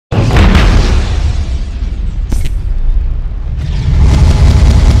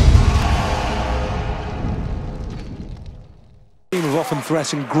often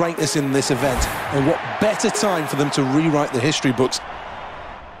threatened greatness in this event, and what better time for them to rewrite the history books.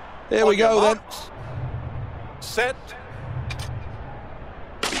 Here we go then. Set.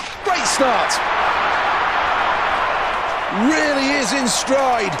 Great start. Really is in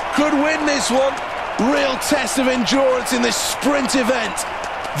stride. Could win this one. Real test of endurance in this sprint event.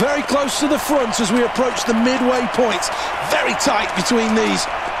 Very close to the front as we approach the midway point. Very tight between these.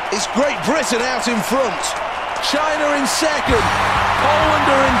 It's Great Britain out in front. China in second. Poland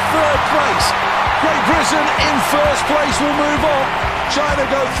are in third place. Great Britain in first place will move on. China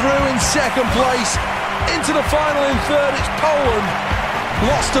go through in second place. Into the final in third, it's Poland.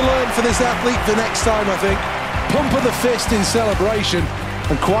 Lots to learn for this athlete for next time, I think. Pump of the fist in celebration,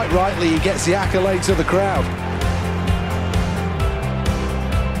 and quite rightly he gets the accolades of the crowd.